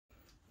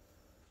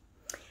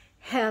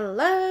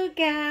Hello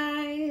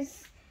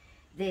guys,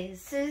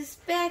 this is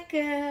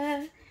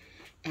Becca,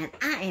 and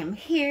I am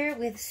here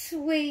with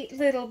sweet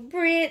little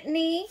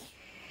Brittany.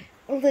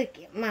 Look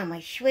at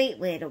Mama's sweet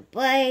little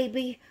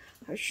baby.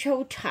 Her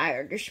so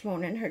tired this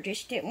morning, her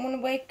just didn't want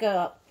to wake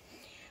up.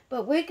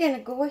 But we're going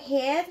to go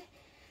ahead.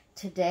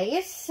 Today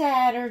is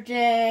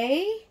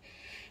Saturday,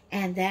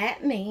 and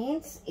that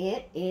means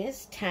it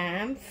is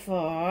time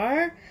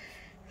for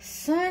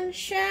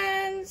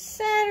Sunshine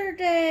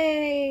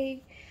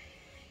Saturday.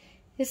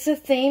 It's a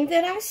theme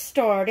that I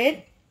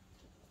started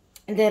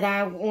that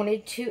I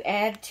wanted to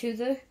add to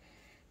the,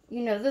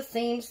 the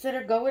themes that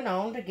are going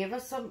on to give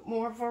us some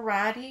more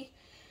variety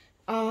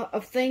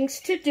of things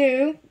to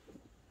do.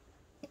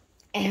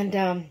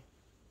 And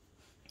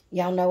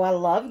y'all know I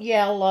love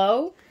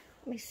yellow.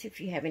 Let me see if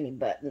you have any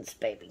buttons,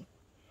 baby.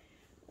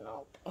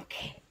 Nope.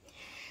 Okay.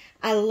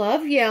 I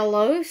love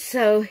yellow,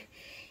 so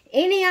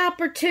any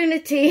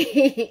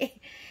opportunity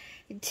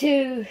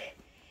to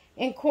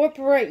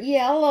incorporate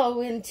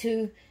yellow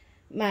into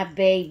my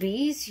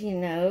babies,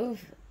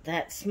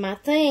 that's my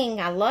thing.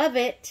 I love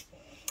it.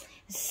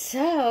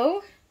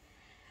 So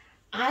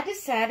I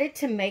decided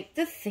to make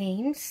the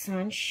theme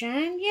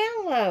Sunshine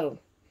Yellow.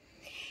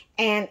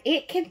 And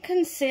it can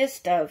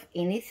consist of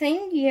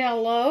anything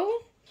yellow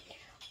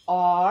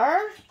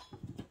or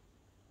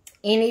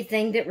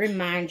anything that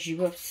reminds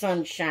you of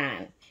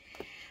sunshine.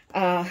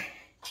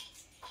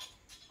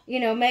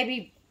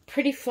 Maybe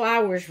pretty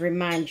flowers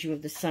remind you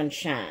of the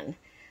sunshine.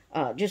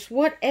 Just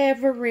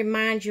whatever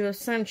reminds you of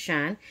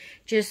sunshine.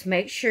 Just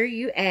make sure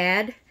you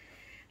add,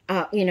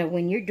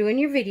 when you're doing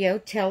your video,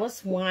 tell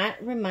us why it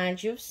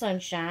reminds you of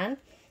sunshine,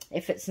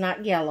 if it's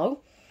not yellow.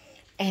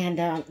 And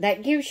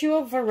that gives you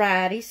a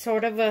variety,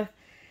 sort of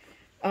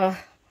a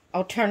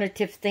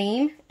alternative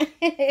theme.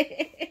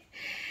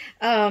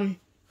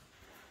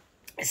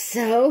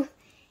 So,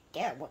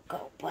 there we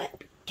go,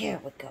 bud. There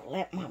we go.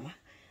 Let Mama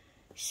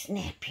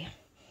snap you.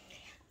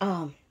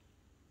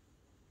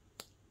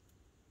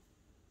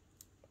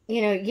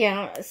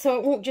 So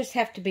it won't just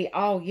have to be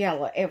all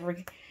yellow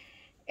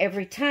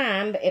every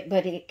time,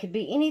 but it could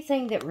be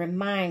anything that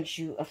reminds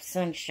you of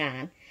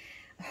sunshine.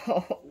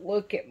 Oh,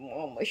 look at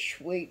Mama,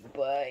 sweet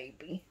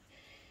baby.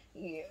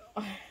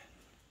 Yeah.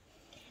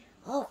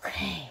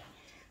 Okay,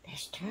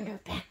 let's turn her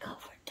back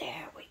over.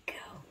 There we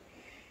go.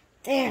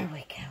 There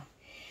we go.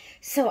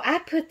 So I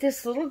put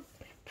this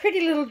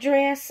pretty little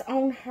dress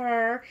on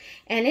her,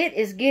 and it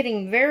is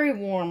getting very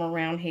warm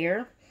around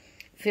here.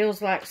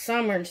 Feels like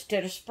summer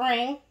instead of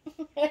spring.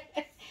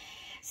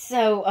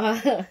 So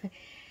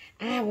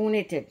I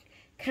wanted to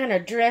kind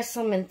of dress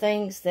them in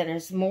things that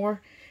is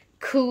more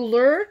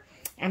cooler.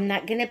 I'm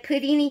not going to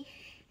put any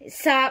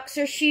socks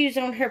or shoes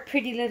on her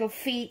pretty little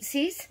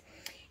feetsies.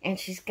 And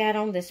she's got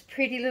on this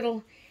pretty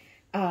little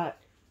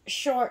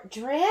short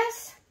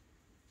dress.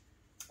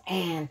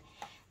 And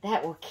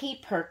that will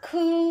keep her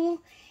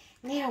cool.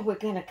 Now we're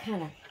going to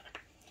kind of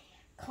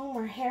comb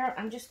her hair.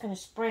 I'm just going to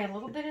spray a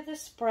little bit of the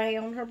spray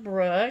on her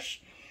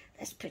brush.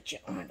 Let's put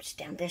your arms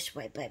down this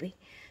way, baby,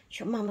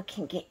 so Mama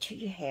can get to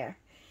your hair.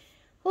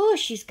 Oh,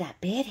 she's got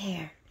bad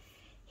hair.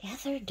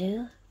 Yes, her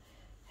do.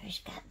 Her's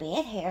got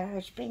bad hair.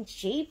 Her's been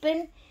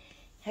sheeping.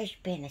 Her's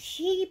been a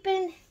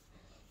sheeping.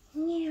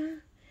 Yeah.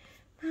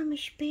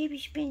 Mama's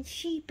baby's been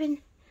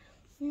sheeping.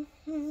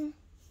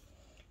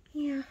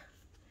 Yeah.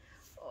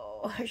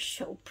 Oh, her's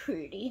so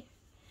pretty.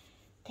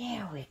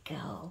 There we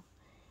go.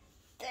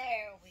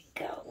 There we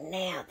go.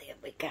 Now that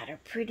we got her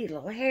pretty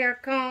little hair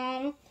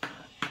comb,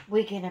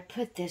 we're going to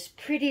put this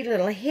pretty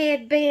little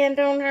headband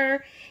on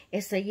her.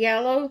 It's a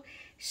yellow,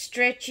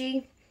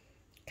 stretchy,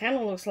 kind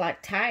of looks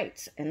like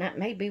tights, and that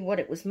may be what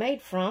it was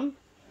made from.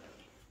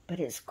 But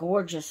it's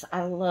gorgeous.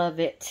 I love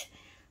it.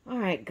 All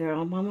right,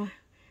 girl, Mama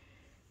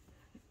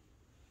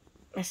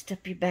messed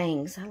up your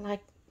bangs. I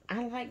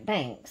like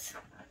bangs.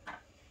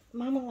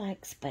 Mama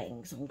likes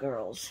bangs on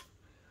girls.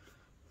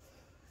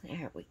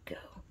 There we go.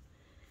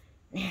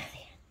 Now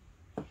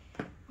then.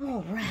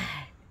 All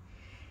right.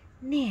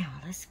 Now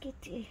let's get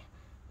the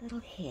little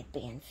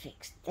headband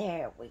fixed.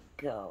 There we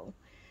go.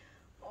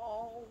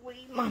 Oh,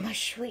 Mama,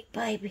 sweet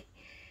baby.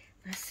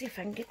 Let's see if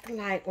I can get the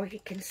light where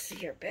you can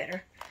see her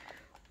better.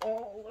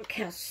 Oh, look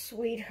how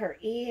sweet her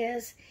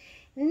is.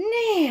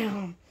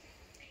 Now,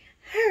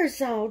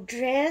 her's all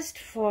dressed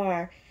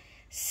for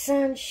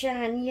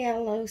Sunshine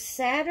Yellow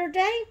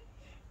Saturday.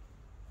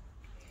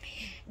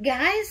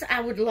 Guys,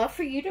 I would love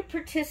for you to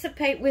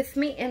participate with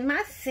me in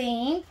my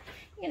theme.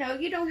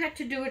 You don't have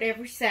to do it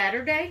every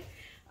Saturday.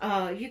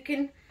 You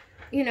can,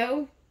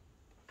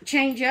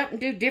 change up and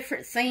do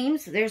different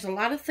themes. There's a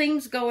lot of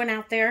themes going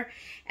out there,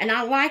 and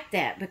I like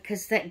that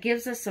because that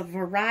gives us a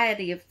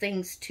variety of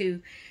things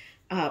to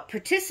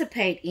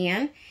participate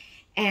in.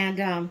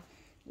 And,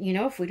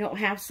 if we don't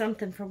have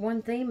something for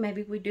one theme,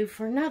 maybe we do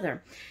for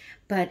another.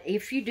 But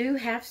if you do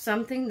have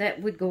something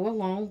that would go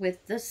along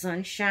with the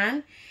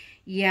Sunshine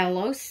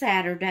Yellow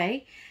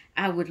Saturday,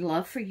 I would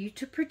love for you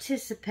to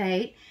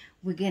participate.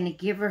 We're going to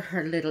give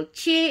her little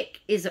chick.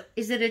 Is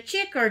it a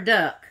chick or a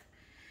duck?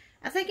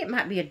 I think it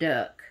might be a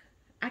duck.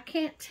 I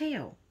can't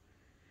tell.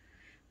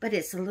 But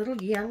it's a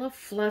little yellow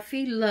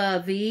fluffy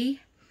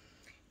lovey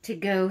to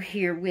go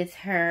here with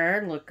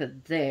her. Look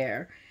at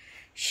there.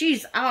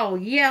 She's all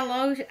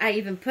yellow. I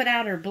even put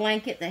out her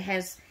blanket that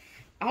has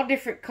all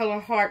different color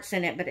hearts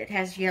in it, but it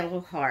has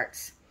yellow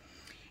hearts.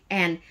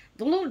 And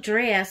the little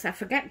dress, I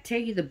forgot to tell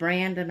you the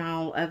brand and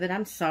all of it.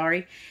 I'm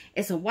sorry.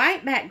 It's a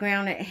white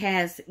background. It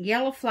has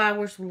yellow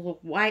flowers with little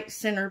white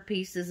center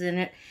pieces in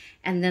it.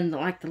 And then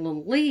like the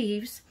little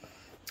leaves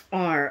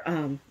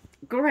are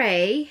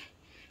gray.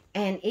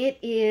 And it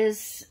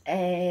is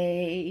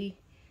a,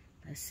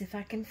 let's see if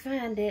I can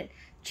find it,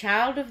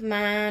 Child of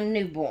Mine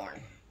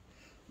Newborn.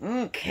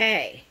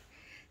 Okay.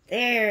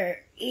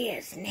 There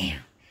is now.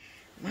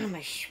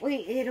 Mama's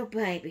sweet little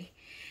baby.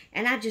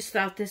 And I just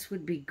thought this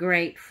would be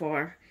great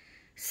for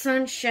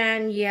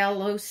Sunshine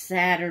Yellow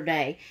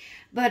Saturday.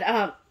 But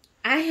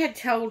I had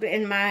told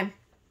in my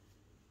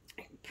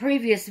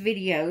previous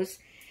videos,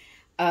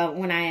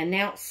 when I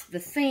announced the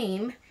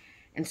theme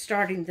and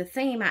starting the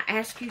theme, I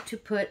asked you to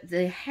put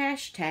the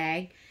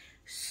hashtag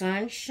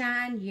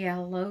Sunshine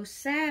Yellow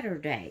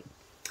Saturday.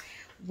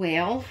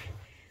 Well,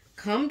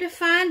 come to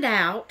find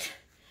out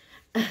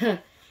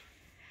that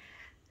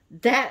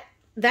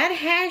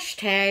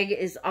hashtag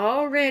is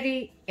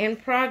already in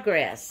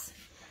progress.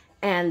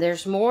 And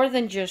there's more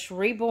than just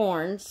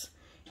Reborn's,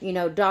 you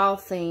know, doll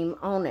theme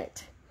on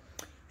it.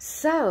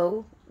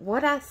 So,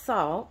 what I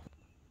thought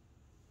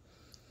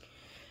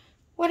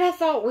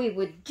we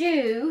would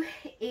do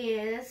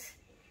is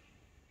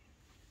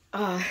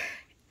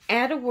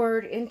add a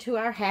word into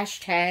our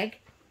hashtag.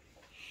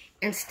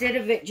 Instead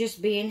of it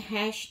just being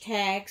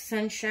hashtag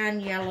Sunshine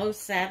Yellow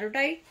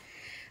Saturday,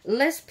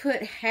 let's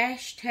put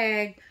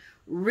hashtag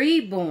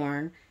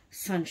Reborn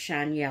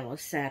Sunshine Yellow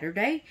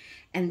Saturday,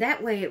 and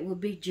that way it will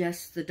be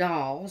just the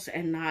dolls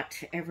and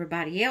not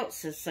everybody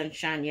else's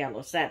Sunshine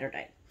Yellow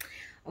Saturday.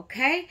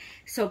 Okay,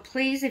 so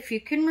please, if you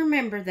can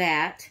remember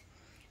that,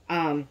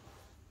 hashtag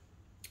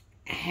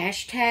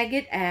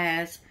it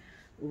as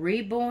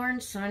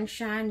Reborn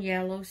Sunshine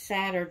Yellow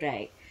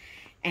Saturday,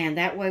 and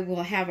that way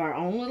we'll have our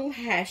own little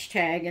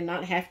hashtag and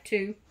not have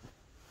to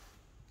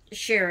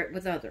share it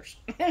with others.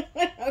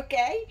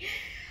 Okay,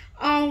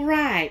 all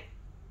right.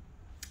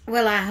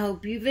 Well, I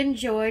hope you've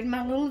enjoyed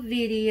my little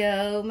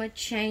video, my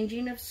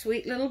changing of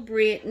sweet little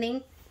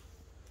Brittany.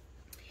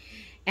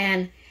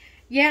 And,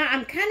 yeah,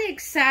 I'm kind of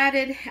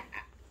excited.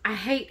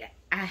 I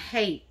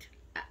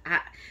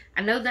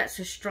know that's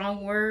a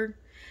strong word,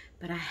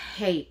 but I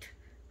hate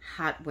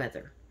hot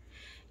weather.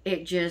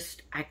 I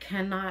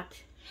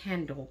cannot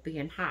handle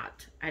being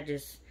hot.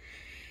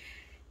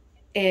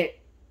 It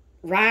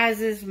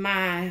rises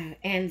my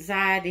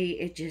anxiety.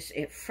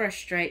 It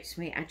frustrates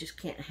me. I just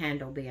can't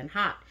handle being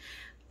hot.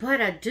 But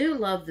I do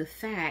love the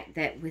fact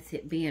that with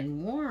it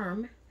being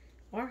warm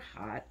or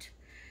hot,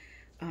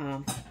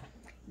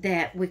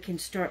 that we can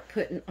start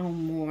putting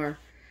on more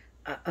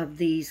of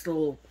these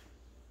little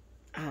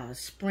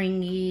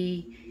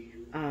springy,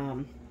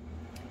 you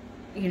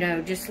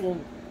know, just little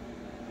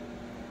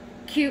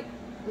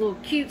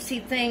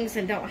cutesy things,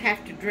 and don't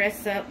have to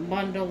dress up,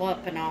 bundle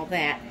up and all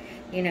that.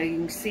 You know, you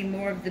can see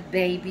more of the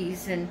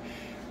babies, and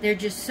they're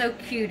just so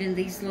cute in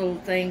these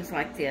little things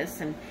like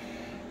this.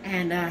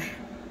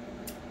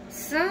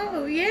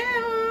 So,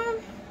 yeah,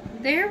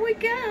 there we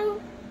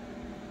go.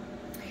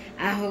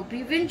 I hope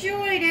you've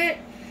enjoyed it,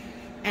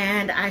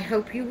 and I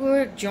hope you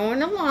will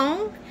join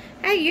along.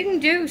 Hey, you can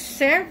do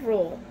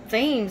several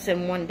themes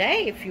in one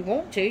day if you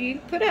want to.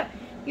 You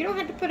don't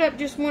have to put up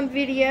just one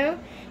video.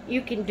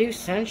 You can do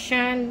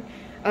Sunshine,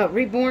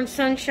 Reborn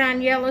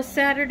Sunshine Yellow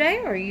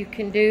Saturday, or you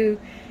can do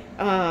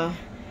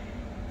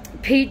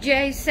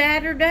PJ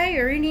Saturday,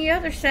 or any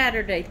other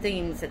Saturday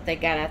themes that they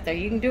got out there.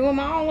 You can do them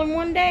all in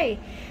one day.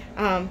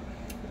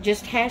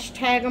 Just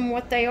hashtag them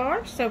what they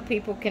are so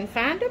people can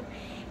find them.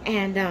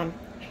 And,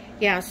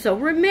 yeah, so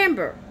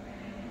remember,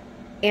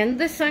 in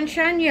the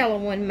Sunshine Yellow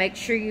one, make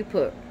sure you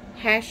put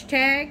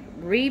hashtag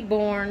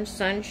Reborn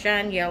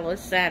Sunshine Yellow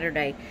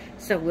Saturday.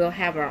 So we'll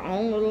have our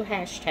own little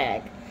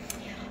hashtag.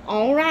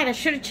 Alright, I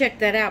should have checked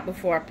that out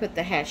before I put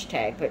the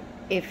hashtag. But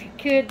if you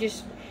could,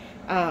 just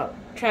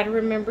try to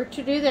remember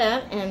to do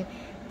that. And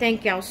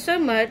thank y'all so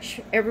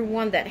much,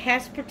 everyone that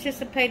has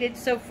participated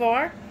so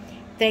far.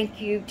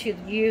 Thank you to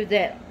you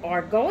that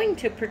are going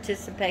to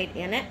participate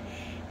in it.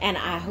 And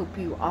I hope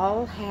you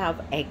all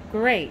have a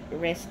great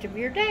rest of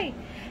your day.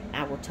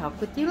 I will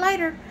talk with you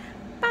later.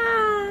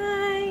 Bye.